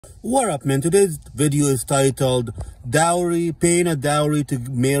What up, man? Today's video is titled Dowry. Paying a dowry to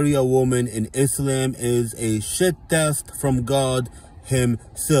marry a woman in Islam is a shit test from God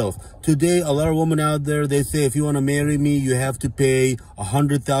himself. Today, a lot of women out there, they say, if you want to marry me, you have to pay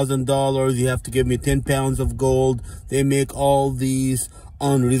 $100,000. You have to give me 10 pounds of gold. They make all these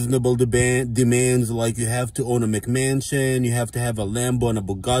unreasonable demands, like you have to own a McMansion, you have to have a Lambo and a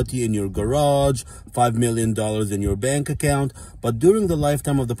Bugatti in your garage, $5 million in your bank account. But during the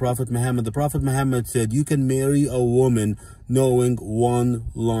lifetime of the Prophet Muhammad said you can marry a woman knowing one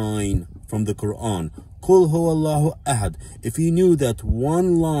line from the Quran. Qul huwallahu ahad. If you knew that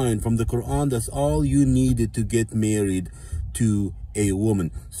one line from the Quran, that's all you needed to get married to a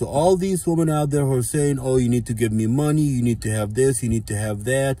woman. So all these women out there who are saying, oh, you need to give me money, you need to have this, you need to have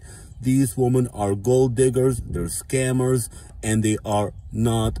that, these women are gold diggers, they're scammers, and they are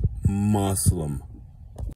not Muslim.